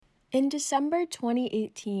In December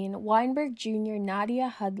 2018, Weinberg Jr. Nadia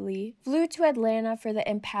Hudley flew to Atlanta for the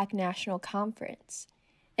Impact National Conference.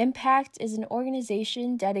 Impact is an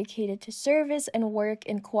organization dedicated to service and work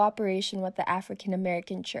in cooperation with the African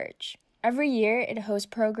American Church. Every year, it hosts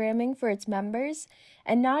programming for its members,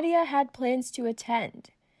 and Nadia had plans to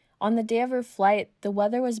attend. On the day of her flight, the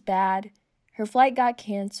weather was bad, her flight got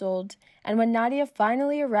canceled, and when Nadia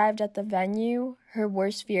finally arrived at the venue, her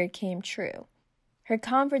worst fear came true. Her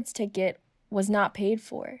conference ticket was not paid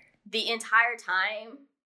for. The entire time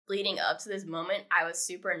leading up to this moment, I was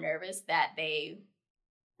super nervous that they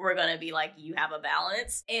were going to be like, you have a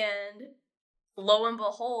balance. And lo and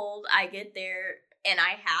behold, I get there and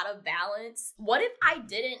I had a balance. What if I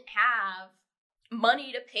didn't have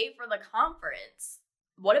money to pay for the conference?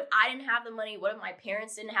 What if I didn't have the money? What if my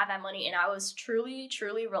parents didn't have that money and I was truly,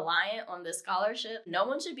 truly reliant on this scholarship? No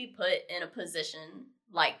one should be put in a position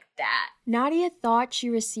like that. Nadia thought she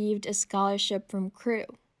received a scholarship from Cru,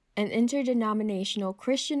 an interdenominational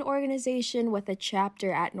Christian organization with a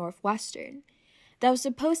chapter at Northwestern, that was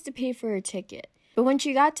supposed to pay for her ticket. But when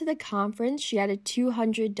she got to the conference, she had a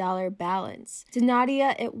 $200 balance. To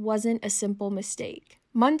Nadia, it wasn't a simple mistake.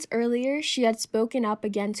 Months earlier, she had spoken up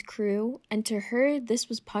against Cru, and to her, this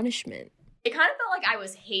was punishment. It kind of felt like I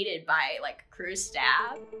was hated by, Cru's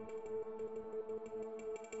staff.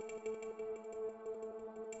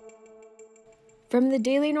 From the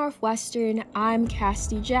Daily Northwestern, I'm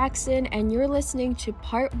Cassidy Jackson, and you're listening to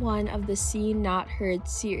Part 1 of the Seen Not Heard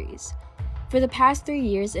series. For the past 3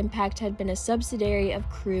 years, Impact had been a subsidiary of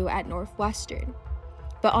Cru at Northwestern.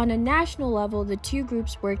 But on a national level, the two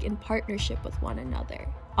groups work in partnership with one another.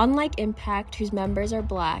 Unlike Impact, whose members are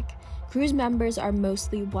Black, Cru's members are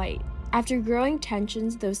mostly white. After growing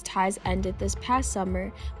tensions, those ties ended this past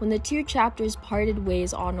summer when the two chapters parted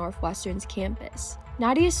ways on Northwestern's campus.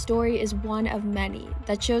 Nadia's story is one of many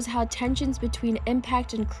that shows how tensions between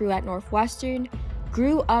Impact and Cru at Northwestern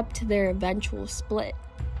grew up to their eventual split.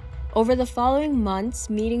 Over the following months,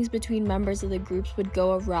 meetings between members of the groups would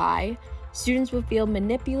go awry, students would feel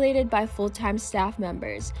manipulated by full-time staff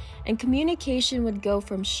members, and communication would go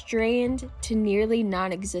from strained to nearly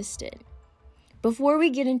non-existent. Before we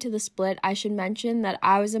get into the split, I should mention that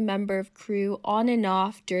I was a member of Cru on and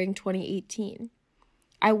off during 2018.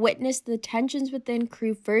 I witnessed the tensions within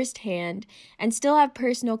Cru firsthand and still have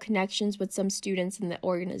personal connections with some students in the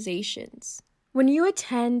organizations. When you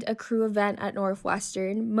attend a Cru event at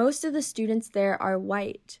Northwestern, most of the students there are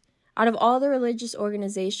white. Out of all the religious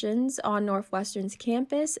organizations on Northwestern's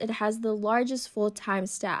campus, it has the largest full-time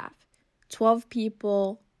staff, 12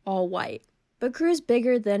 people, all white. But Cru is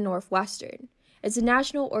bigger than Northwestern. It's a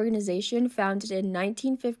national organization founded in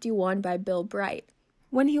 1951 by Bill Bright.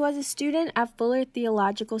 When he was a student at Fuller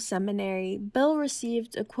Theological Seminary, Bill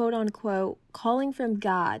received a quote-unquote calling from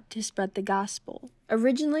God to spread the gospel.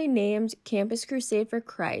 Originally named Campus Crusade for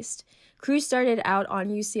Christ, Cru started out on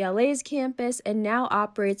UCLA's campus and now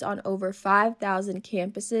operates on over 5,000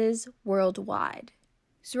 campuses worldwide.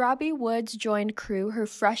 Sarabi Woods joined Cru her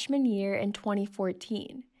freshman year in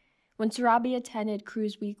 2014. When Sarabi attended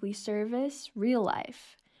Cru's weekly service, Real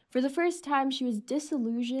Life, for the first time, she was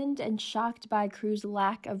disillusioned and shocked by Cru's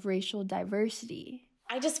lack of racial diversity.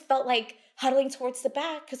 I just felt like huddling towards the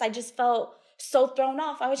back because I just felt so thrown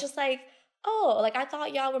off. I was just like, I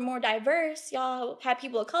thought y'all were more diverse. Y'all had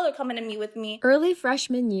people of color coming to meet with me. Early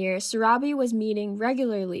freshman year, Sarabi was meeting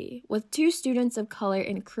regularly with 2 students of color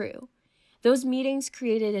in Cru. Those meetings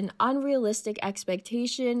created an unrealistic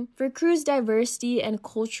expectation for Cru's diversity and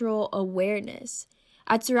cultural awareness.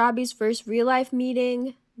 At Sarabi's first real-life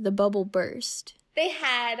meeting, the bubble burst. They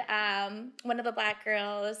had one of the Black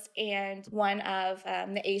girls and one of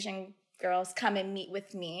the Asian girls come and meet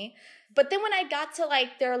with me. But then when I got to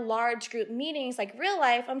their large group meetings, Real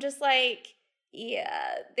Life, I'm just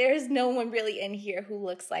yeah, there's no one really in here who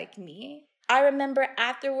looks like me. I remember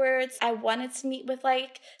afterwards, I wanted to meet with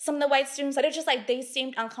some of the white students, but it's just they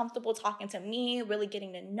seemed uncomfortable talking to me, really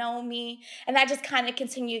getting to know me. And that just kind of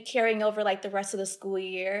continued carrying over the rest of the school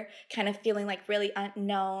year, kind of feeling really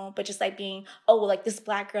unknown, but just being, this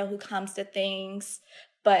Black girl who comes to things,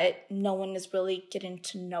 but no one is really getting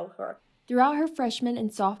to know her. Throughout her freshman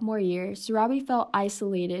and sophomore year, Sarabi felt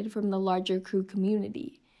isolated from the larger Cru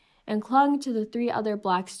community and clung to the 3 other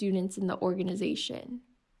Black students in the organization,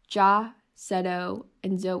 Ja, Seto,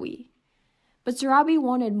 and Zoe. But Sarabi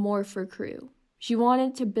wanted more for Cru. She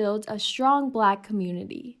wanted to build a strong Black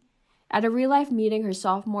community. At a real-life meeting her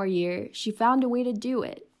sophomore year, she found a way to do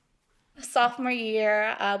it. Sophomore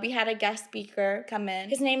year, we had a guest speaker come in.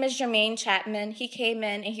 His name is Jermaine Chapman. He came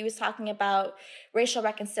in and he was talking about racial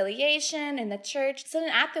reconciliation in the church. So then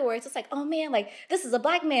afterwards, it's like, oh man, like this is a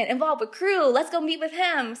Black man involved with Cru. Let's go meet with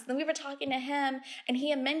him. So then we were talking to him, and he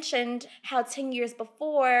had mentioned how 10 years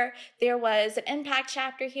before there was an impact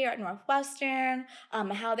chapter here at Northwestern,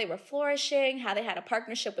 how they were flourishing, how they had a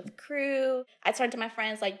partnership with Cru. I turned to my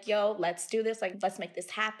friends like, yo, let's do this. Like, let's make this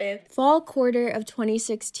happen. Fall quarter of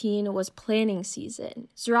 2016 was planning season.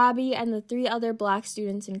 Zarabi and the 3 other Black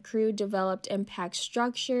students in Cru developed impact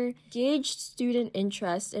structure, gauged student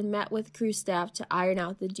interest, and met with Cru staff to iron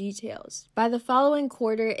out the details. By the following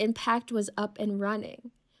quarter, impact was up and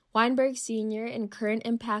running. Weinberg Sr. and current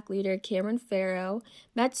impact leader Cameron Farrow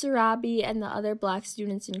met Zarabi and the other Black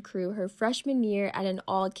students in Cru her freshman year at an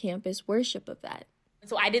all-campus worship event.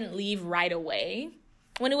 So I didn't leave right away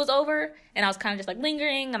when it was over, and I was kind of just like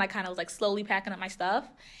lingering, and I kind of was like slowly packing up my stuff.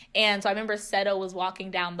 And so I remember Seto was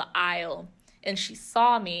walking down the aisle, and she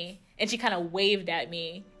saw me, and she kind of waved at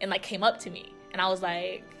me and like came up to me, and I was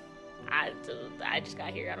like, I just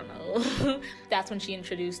got here, I don't know. That's when she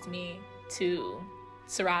introduced me to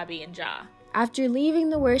Zarabi and Ja. After leaving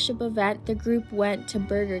the worship event, the group went to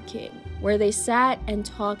Burger King, where they sat and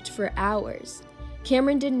talked for hours.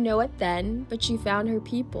 Cameron didn't know it then, but she found her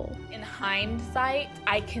people. In hindsight,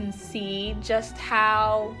 I can see just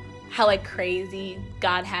how like crazy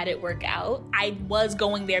God had it work out. I was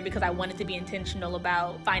going there because I wanted to be intentional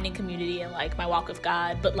about finding community and like my walk with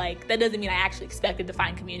God, but like that doesn't mean I actually expected to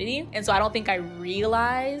find community. And so I don't think I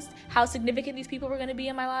realized how significant these people were going to be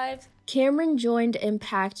in my lives. Cameron joined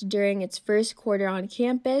Impact during its first quarter on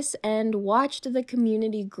campus and watched the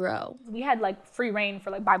community grow. We had like free reign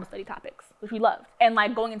for like Bible study topics, which we loved. And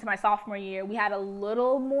like going into my sophomore year, we had a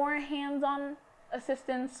little more hands-on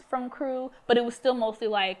assistance from Cru, but it was still mostly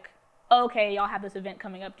like, okay, y'all have this event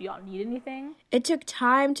coming up. Do y'all need anything? It took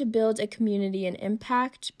time to build a community and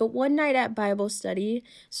impact, but one night at Bible study,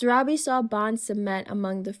 Zarabi saw bonds cement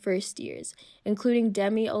among the first years, including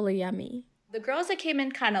Demi Olayemi. The girls that came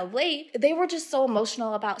in kind of late, they were just so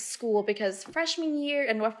emotional about school because freshman year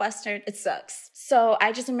at Northwestern, it sucks. So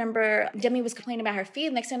I just remember Demi was complaining about her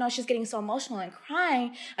feet. Next thing I know, she's getting so emotional and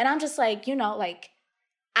crying. And I'm just like, you know, like,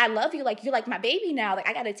 I love you, like, you're like my baby now, like,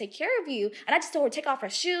 I gotta take care of you. And I just told her to take off her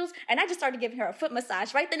shoes, and I just started giving her a foot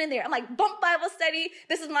massage right then and there. I'm like, bump Bible study,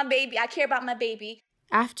 this is my baby, I care about my baby.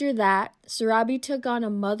 After that, Zarabi took on a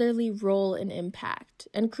motherly role in Impact,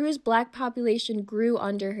 and Cru's Black population grew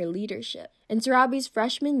under her leadership. In Zarabi's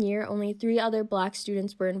freshman year, only 3 other Black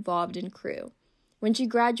students were involved in Cru. When she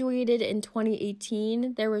graduated in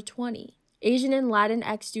 2018, there were 20. Asian and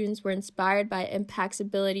Latinx students were inspired by Impact's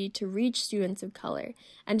ability to reach students of color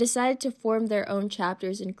and decided to form their own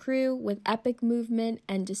chapters in Cru with Epic Movement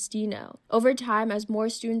and Destino. Over time, as more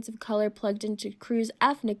students of color plugged into Cru's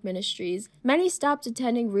ethnic ministries, many stopped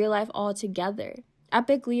attending real life altogether.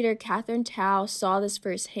 Epic leader Catherine Tao saw this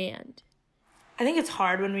firsthand. I think it's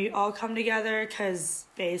hard when we all come together because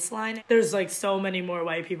baseline, there's like so many more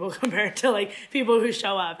white people compared to like people who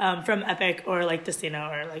show up from Epic or like Destino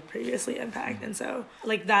or like previously Impact. And so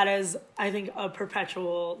like that is, I think, a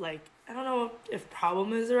perpetual, like, I don't know if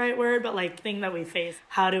problem is the right word, but like thing that we face.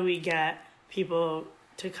 How do we get people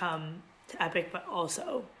to come to Epic but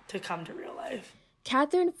also to come to real life?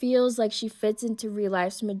 Catherine feels like she fits into real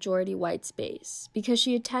life's majority white space because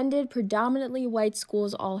she attended predominantly white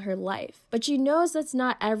schools all her life, but she knows that's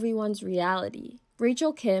not everyone's reality.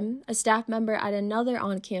 Rachel Kim, a staff member at another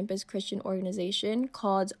on-campus Christian organization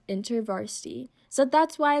called InterVarsity, said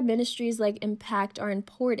that's why ministries like Impact are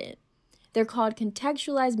important. They're called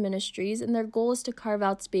contextualized ministries, and their goal is to carve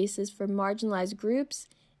out spaces for marginalized groups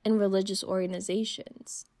and religious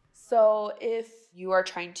organizations. So if you are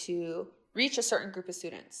trying to reach a certain group of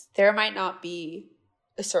students, there might not be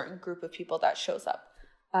a certain group of people that shows up.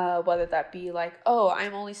 Whether that be like, oh,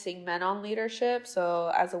 I'm only seeing men on leadership, so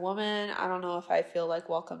as a woman, I don't know if I feel like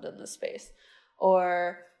welcomed in this space.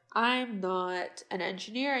 Or I'm not an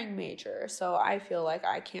engineering major, so I feel like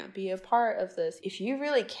I can't be a part of this. If you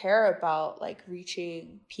really care about like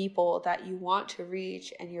reaching people that you want to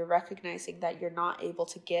reach and you're recognizing that you're not able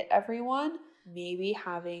to get everyone, maybe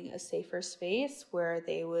having a safer space where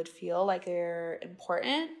they would feel like they're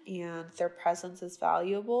important and their presence is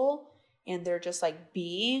valuable and they're just like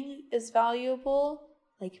being is valuable,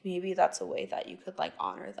 like maybe that's a way that you could like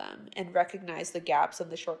honor them and recognize the gaps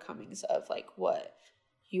and the shortcomings of like what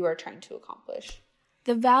you are trying to accomplish.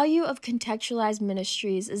 The value of contextualized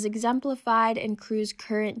ministries is exemplified in Cru's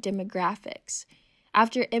current demographics.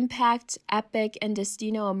 After Impact, Epic, and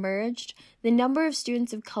Destino emerged, the number of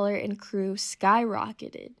students of color in Cru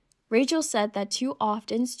skyrocketed. Rachel said that too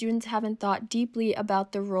often students haven't thought deeply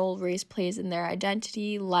about the role race plays in their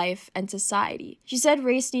identity, life, and society. She said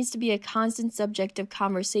race needs to be a constant subject of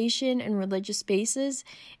conversation in religious spaces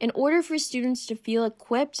in order for students to feel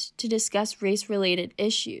equipped to discuss race-related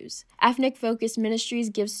issues. Ethnic-focused ministries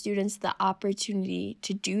give students the opportunity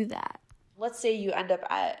to do that. Let's say you end up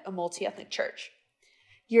at a multi-ethnic church.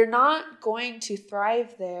 You're not going to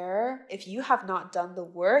thrive there if you have not done the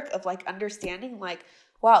work of understanding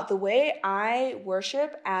wow, the way I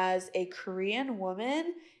worship as a Korean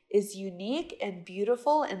woman is unique and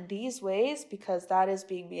beautiful in these ways because that is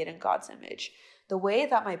being made in God's image. The way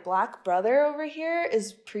that my Black brother over here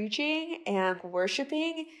is preaching and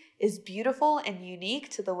worshiping is beautiful and unique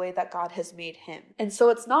to the way that God has made him. And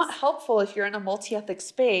so it's not helpful if you're in a multi-ethnic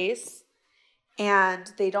space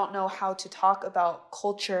and they don't know how to talk about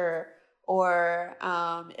culture or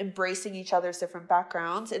embracing each other's different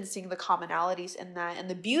backgrounds and seeing the commonalities in that and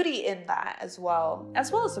the beauty in that as well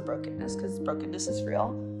as the brokenness, because brokenness is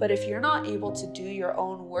real. But if you're not able to do your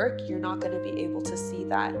own work, you're not going to be able to see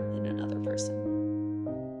that in another person.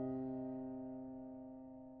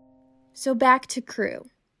 So back to Crew.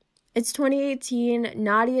 It's 2018,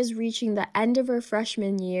 Nadia is reaching the end of her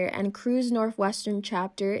freshman year, and Crew's Northwestern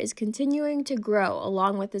chapter is continuing to grow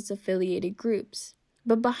along with its affiliated groups.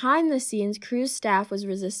 But behind the scenes, Crew's staff was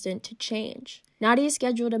resistant to change. Nadia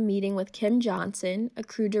scheduled a meeting with Kim Johnson, a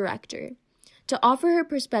Crew director, to offer her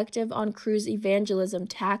perspective on Crew's evangelism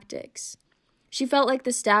tactics. She felt like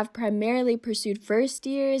the staff primarily pursued first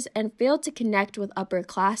years and failed to connect with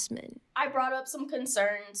upperclassmen. I brought up some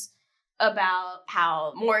concerns about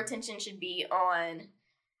how more attention should be on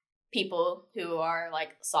people who are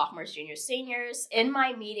sophomores, juniors, seniors. In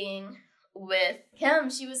my meeting with Kim,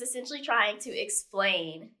 she was essentially trying to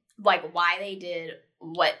explain why they did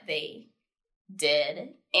what they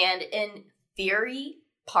did. And in theory,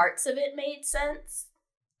 parts of it made sense.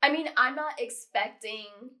 I mean, I'm not expecting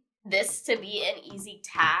this to be an easy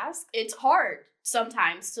task. It's hard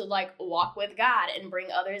sometimes to walk with God and bring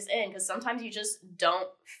others in, because sometimes you just don't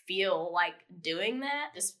feel like doing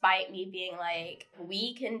that, despite me being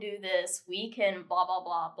we can do this, we can blah, blah,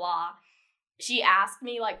 blah, blah. She asked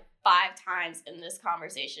me 5 times in this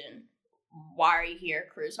conversation, why are you here?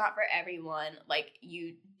 Crew's not for everyone.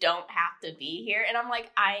 You don't have to be here. And I'm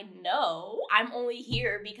I know. I'm only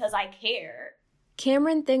here because I care.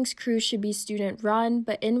 Cameron thinks Crew should be student-run,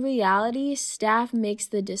 but in reality, staff makes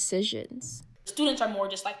the decisions. Students are more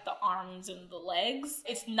just the arms and the legs.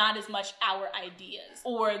 It's not as much our ideas,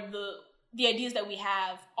 or the ideas that we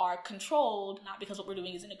have are controlled, not because what we're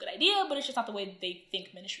doing isn't a good idea, but it's just not the way that they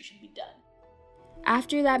think ministry should be done.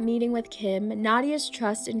 After that meeting with Kim, Nadia's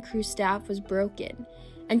trust in Crew staff was broken,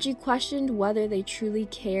 and she questioned whether they truly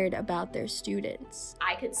cared about their students.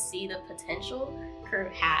 I could see the potential Crew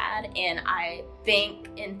had, and I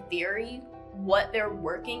think in theory, what they're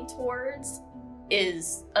working towards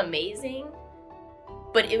is amazing,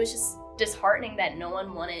 but it was just disheartening that no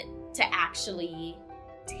one wanted to actually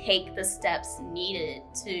take the steps needed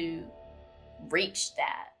to reach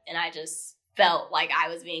that. And I just felt like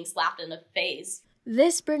I was being slapped in the face.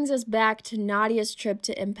 This brings us back to Nadia's trip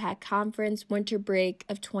to Impact Conference winter break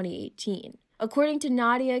of 2018. According to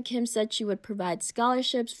Nadia, Kim said she would provide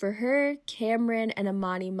scholarships for her, Cameron, and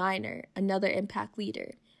Amani Minor, another Impact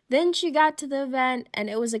leader. Then she got to the event, and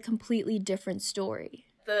it was a completely different story.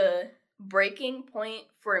 The breaking point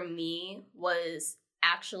for me was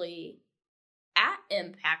actually at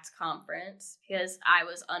Impact Conference, because I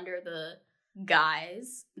was under the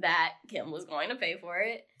guise that Kim was going to pay for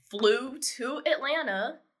it. Flew to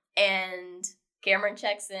Atlanta, and Cameron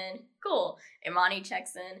checks in, cool. Imani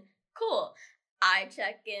checks in, cool. I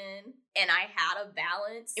check in, and I had a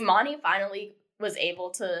balance. Imani finally was able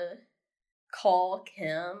to call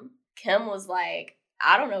Kim. Kim was like,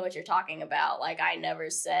 I don't know what you're talking about. I never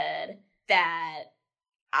said that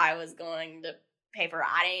I was going to pay for her.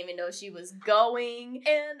 I didn't even know she was going.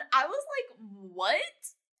 And I was like, what?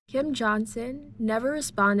 Kim Johnson never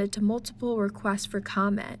responded to multiple requests for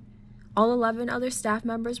comment. All 11 other staff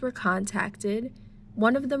members were contacted.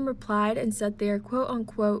 One of them replied and said they are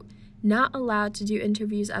quote-unquote not allowed to do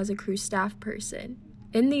interviews as a Crew staff person.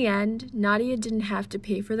 In the end, Nadia didn't have to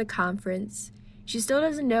pay for the conference. She still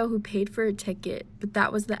doesn't know who paid for her ticket, but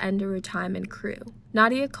that was the end of her time in Crew.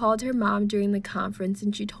 Nadia called her mom during the conference,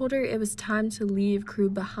 and she told her it was time to leave Crew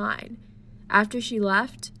behind. After she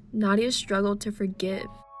left, Nadia struggled to forgive.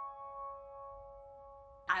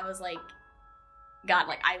 I was like, God,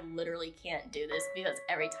 I literally can't do this, because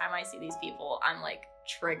every time I see these people, I'm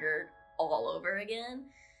triggered all over again.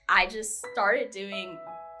 I just started doing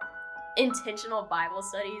intentional Bible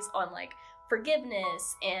studies on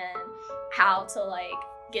forgiveness and how to like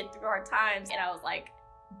get through our times. And I was like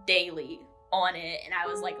daily on it, and I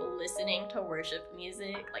was like listening to worship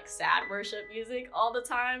music, like sad worship music all the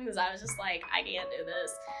time, because I was just like, I can't do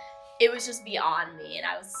this. It was just beyond me, and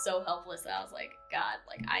I was so helpless that I was like, God,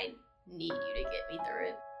 like I need you to get me through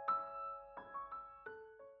it.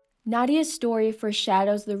 Nadia's story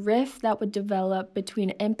foreshadows the rift that would develop between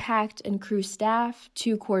Impact and Cru staff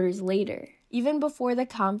 2 quarters later. Even before the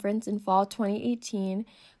conference in fall 2018,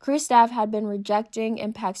 Cru staff had been rejecting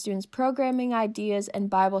Impact students' programming ideas and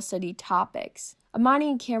Bible study topics.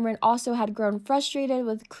 Amani and Cameron also had grown frustrated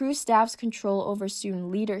with Cru staff's control over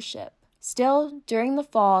student leadership. Still, during the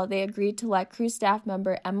fall, they agreed to let Cru staff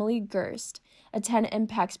member Emily Gerst attend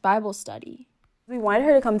Impact's Bible study. We wanted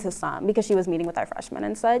her to come to some because she was meeting with our freshmen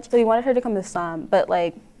and such. So we wanted her to come to some, but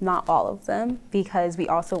like not all of them, because we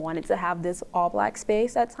also wanted to have this all-Black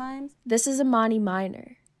space at times. This is Amani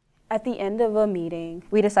Minor. At the end of a meeting,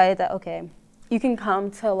 we decided that, okay, you can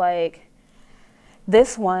come to like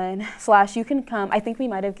this one, / you can come, I think we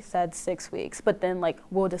might have said 6 weeks, but then like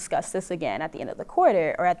we'll discuss this again at the end of the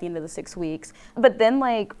quarter or at the end of the 6 weeks. But then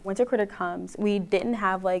like winter quarter comes, we didn't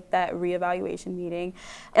have like that reevaluation meeting.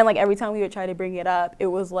 And like every time we would try to bring it up, it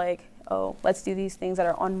was like, oh, let's do these things that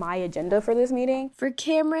are on my agenda for this meeting. For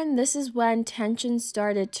Cameron, this is when tensions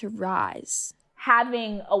started to rise.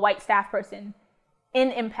 Having a white staff person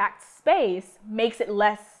in Impact space makes it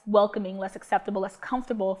less welcoming, less acceptable, less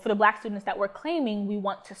comfortable for the Black students that we're claiming we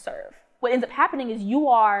want to serve. What ends up happening is you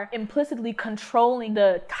are implicitly controlling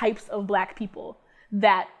the types of Black people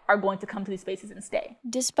that are going to come to these spaces and stay.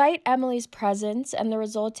 Despite Emily's presence and the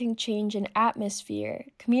resulting change in atmosphere,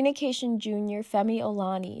 Communication Junior Femi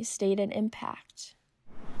Olani stayed in Impact.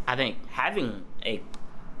 I think having a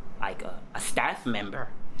staff member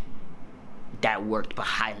that worked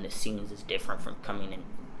behind the scenes is different from coming and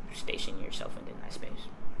stationing yourself in that space.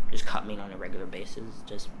 Just coming on a regular basis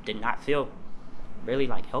just did not feel really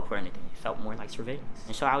like help or anything. It felt more like surveillance.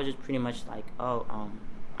 And so I was just pretty much like, I'm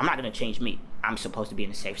not gonna change me. I'm supposed to be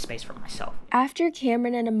in a safe space for myself. After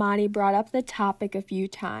Cameron and Amani brought up the topic a few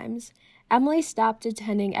times, Emily stopped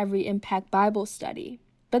attending every Impact Bible study.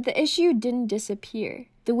 But the issue didn't disappear.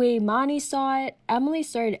 The way Imani saw it, Emily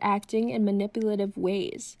started acting in manipulative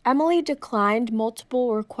ways. Emily declined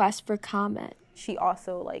multiple requests for comment. She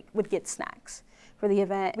also like would get snacks for the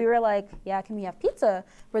event. We were like, yeah, can we have pizza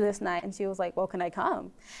for this night? And she was like, well, can I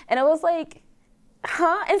come? And it was like,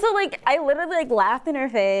 huh? And so like I literally like laughed in her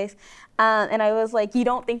face, and I was like, you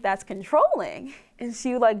don't think that's controlling? And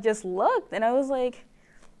she like just looked, and I was like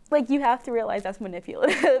you have to realize that's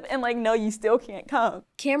manipulative, and like no, you still can't come.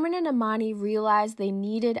 Cameron and Amani realized they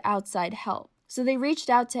needed outside help. So they reached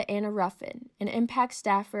out to Anna Ruffin, an Impact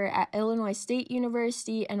staffer at Illinois State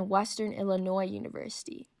University and Western Illinois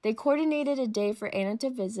University. They coordinated a day for Anna to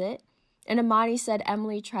visit, and Amani said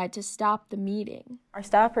Emily tried to stop the meeting. Our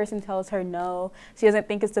staff person tells her no, she doesn't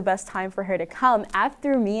think it's the best time for her to come,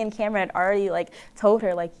 after me and Cameron had already told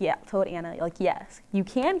her told Anna yes, you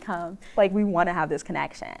can come, we want to have this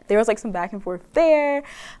connection. There was some back and forth there,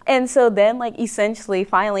 and so then essentially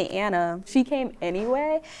finally Anna, she came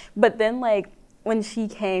anyway, but then when she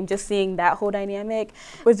came, just seeing that whole dynamic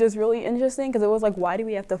was just really interesting, because it was why do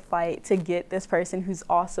we have to fight to get this person who's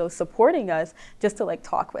also supporting us just to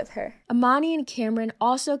talk with her? Amani and Cameron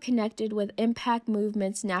also connected with Impact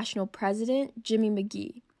Movement's national president, Jimmy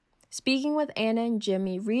McGee. Speaking with Anna and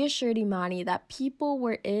Jimmy reassured Imani that people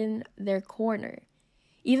were in their corner.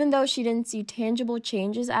 Even though she didn't see tangible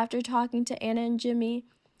changes after talking to Anna and Jimmy,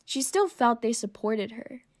 she still felt they supported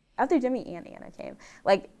her. After Jimmy and Anna came,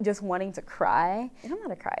 just wanting to cry. And I'm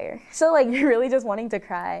not a crier. So, really just wanting to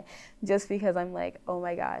cry just because I'm oh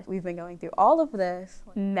my gosh, we've been going through all of this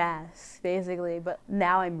mess, basically. But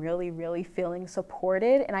now I'm really, really feeling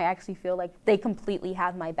supported. And I actually feel they completely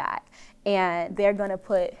have my back. And they're going to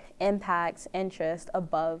put Impact's interest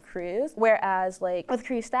above Cru's. Whereas, with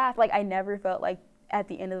Cru staff, I never felt at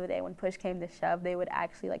the end of the day, when push came to shove, they would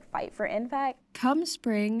actually fight for Impact. Come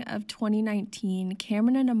spring of 2019,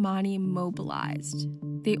 Cameron and Amani mobilized.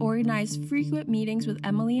 They organized frequent meetings with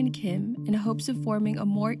Emily and Kim in hopes of forming a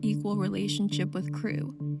more equal relationship with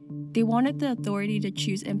Cru. They wanted the authority to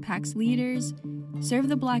choose Impact's leaders, serve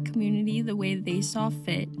the Black community the way they saw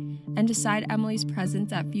fit, and decide Emily's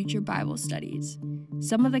presence at future Bible studies.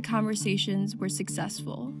 Some of the conversations were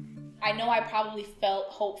successful. I know I probably felt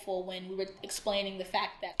hopeful when we were explaining the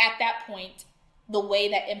fact that at that point, the way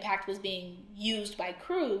that Impact was being used by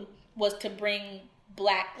Cru was to bring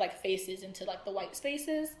Black faces into the white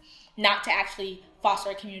spaces, not to actually foster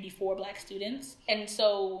a community for Black students. And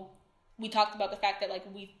so we talked about the fact that, like,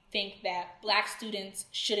 we think that Black students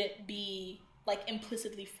shouldn't be, like,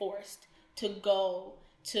 implicitly forced to go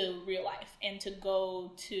to real life and to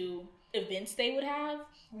go to events they would have.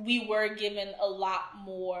 We were given a lot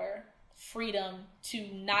more freedom to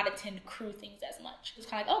not attend crew things as much. It's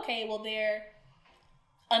kind of like, okay, well, they're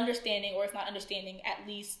understanding, or if not understanding, at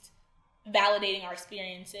least validating our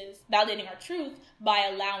experiences, validating our truth by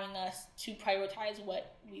allowing us to prioritize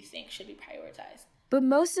what we think should be prioritized. But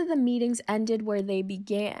most of the meetings ended where they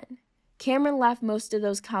began. Cameron left most of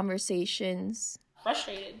those conversations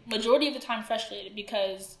frustrated. Majority of the time frustrated,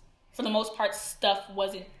 because for the most part stuff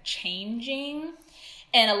wasn't changing.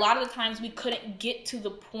 And a lot of the times we couldn't get to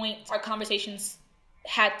the point our conversations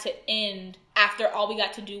had to end after all we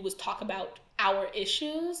got to do was talk about our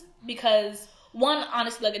issues, because one,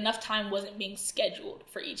 honestly, like, enough time wasn't being scheduled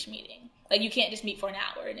for each meeting. Like, you can't just meet for an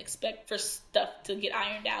hour and expect for stuff to get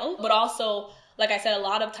ironed out. But also, like I said, a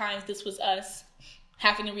lot of times this was us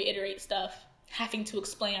having to reiterate stuff, having to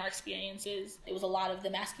explain our experiences. It was a lot of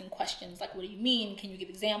them asking questions like, what do you mean? Can you give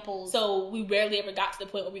examples? So we rarely ever got to the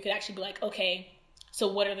point where we could actually be like, okay, so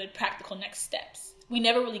what are the practical next steps? We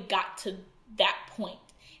never really got to that point,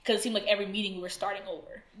 because it seemed like every meeting we were starting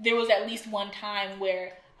over. There was at least one time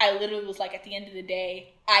where I literally was like, at the end of the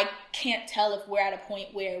day, I can't tell if we're at a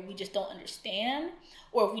point where we just don't understand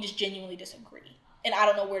or if we just genuinely disagree. And I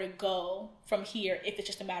don't know where to go from here if it's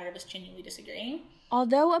just a matter of us genuinely disagreeing.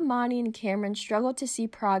 Although Amani and Cameron struggled to see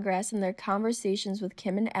progress in their conversations with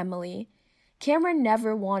Kim and Emily, Cameron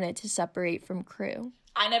never wanted to separate from crew.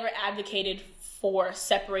 I never advocated for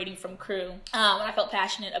separating from crew. When I felt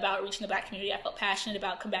passionate about reaching the Black community, I felt passionate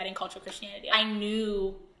about combating cultural Christianity. I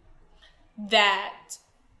knew that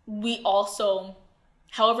we also,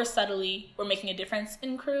 however subtly, were making a difference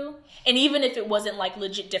in crew. And even if it wasn't like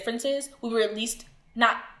legit differences, we were at least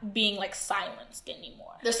not being like silenced anymore.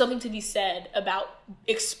 There's something to be said about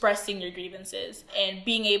expressing your grievances and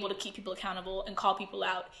being able to keep people accountable and call people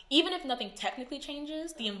out. Even if nothing technically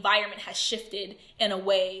changes, the environment has shifted in a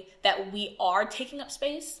way that we are taking up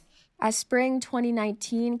space. As spring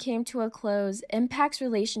 2019 came to a close, Impact's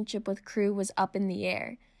relationship with crew was up in the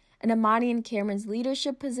air, and Amani and Cameron's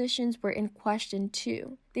leadership positions were in question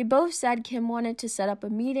too. They both said Kim wanted to set up a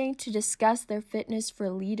meeting to discuss their fitness for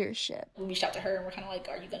leadership. We reached out to her and we're kind of like,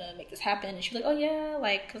 are you gonna make this happen? And she was like, oh yeah,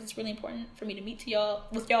 like, because it's really important for me to meet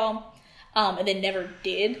with y'all. And then never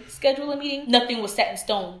did schedule a meeting. Nothing was set in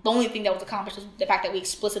stone. The only thing that was accomplished was the fact that we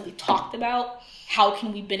explicitly talked about how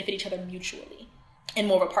can we benefit each other mutually in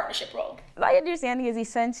more of a partnership role. My understanding is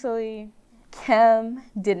essentially Kim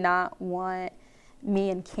did not want me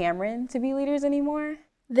and Cameron to be leaders anymore.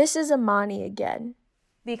 This is Amani again.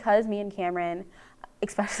 Because me and Cameron,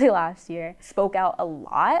 especially last year, spoke out a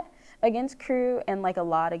lot against crew and like a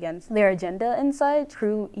lot against their agenda and such.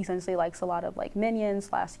 Crew essentially likes a lot of like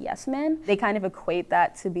minions/yes men. They kind of equate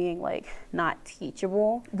that to being like not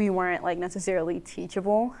teachable. We weren't like necessarily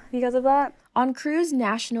teachable because of that. On crew's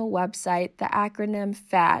national website, the acronym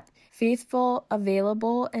FAT, Faithful,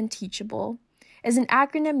 Available, and Teachable, is an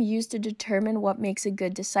acronym used to determine what makes a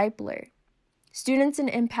good discipler. Students in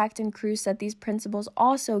Impact and Crew said these principles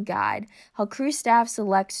also guide how Crew staff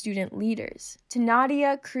select student leaders. To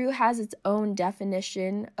Nadia, Crew has its own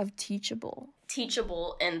definition of teachable.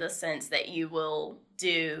 Teachable in the sense that you will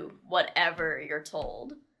do whatever you're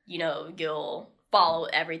told. You know, you'll follow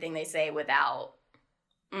everything they say without,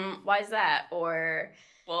 why is that? Or,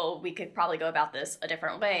 well, we could probably go about this a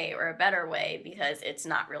different way or a better way because it's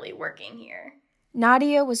not really working here.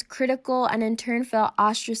 Nadia was critical and in turn felt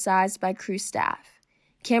ostracized by Crew staff.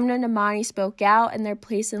 Cameron and Amani spoke out and their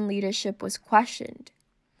place in leadership was questioned.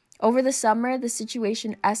 Over the summer, the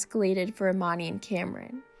situation escalated for Amani and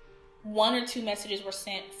Cameron. 1 or 2 messages were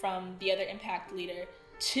sent from the other Impact leader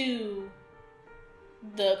to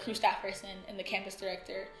the Crew staff person and the campus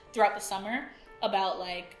director throughout the summer about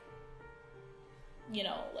like, you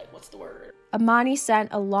know, like what's the word? Amani sent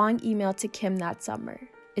a long email to Kim that summer.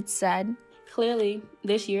 It said, "Clearly,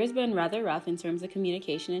 this year has been rather rough in terms of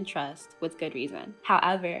communication and trust, with good reason.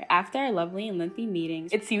 However, after our lovely and lengthy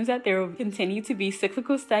meetings, it seems that there will continue to be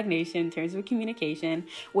cyclical stagnation in terms of communication,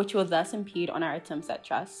 which will thus impede on our attempts at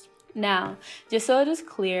trust. Now, just so it is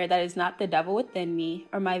clear that it is not the devil within me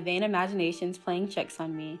or my vain imaginations playing tricks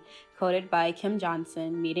on me, quoted by Kim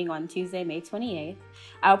Johnson, meeting on Tuesday, May 28th,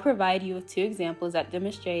 I'll provide you with 2 examples that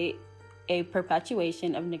demonstrate a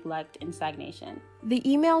perpetuation of neglect and stagnation." The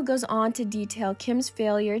email goes on to detail Kim's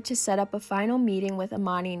failure to set up a final meeting with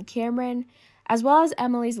Amani and Cameron, as well as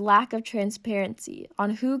Emily's lack of transparency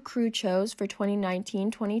on who Crew chose for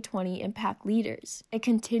 2019-2020 Impact leaders. It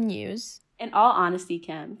continues, In all honesty,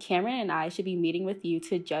 Kim, Cameron and I should be meeting with you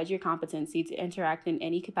to judge your competency to interact in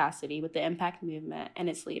any capacity with the Impact movement and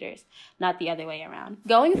its leaders, not the other way around.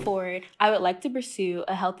 Going forward, I would like to pursue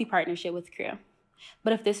a healthy partnership with Crew.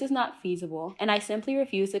 But if this is not feasible, and I simply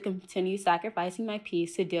refuse to continue sacrificing my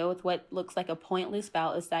peace to deal with what looks like a pointless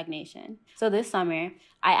bout of stagnation. So this summer,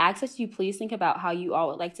 I ask that you please think about how you all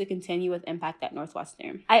would like to continue with Impact at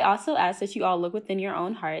Northwestern. I also ask that you all look within your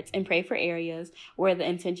own hearts and pray for areas where the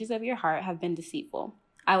intentions of your heart have been deceitful.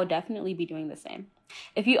 I will definitely be doing the same.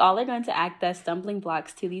 If you all are going to act as stumbling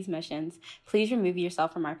blocks to these missions, please remove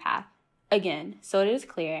yourself from our path. Again, so it is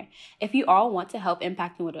clear, if you all want to help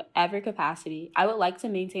Impact in whatever capacity, I would like to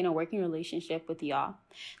maintain a working relationship with y'all.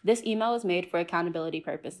 This email is made for accountability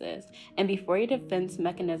purposes, and before your defense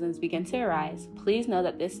mechanisms begin to arise, please know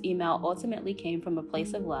that this email ultimately came from a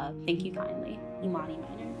place of love. Thank you kindly. Imani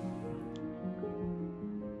Minor.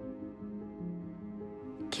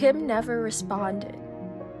 Kim never responded.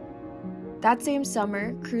 That same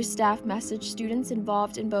summer, Crew staff messaged students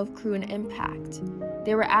involved in both Crew and Impact.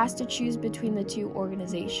 They were asked to choose between the two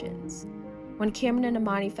organizations. When Cameron and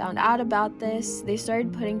Imani found out about this, they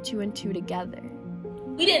started putting 2 and 2 together.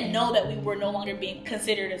 We didn't know that we were no longer being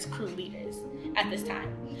considered as Crew leaders at this time.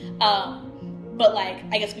 But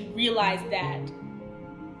I guess we realized that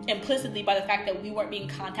implicitly by the fact that we weren't being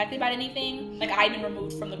contacted about anything. I had been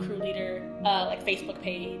removed from the Crew leader Facebook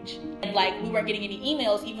page, and we weren't getting any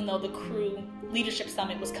emails even though the Crew leadership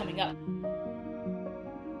summit was coming up.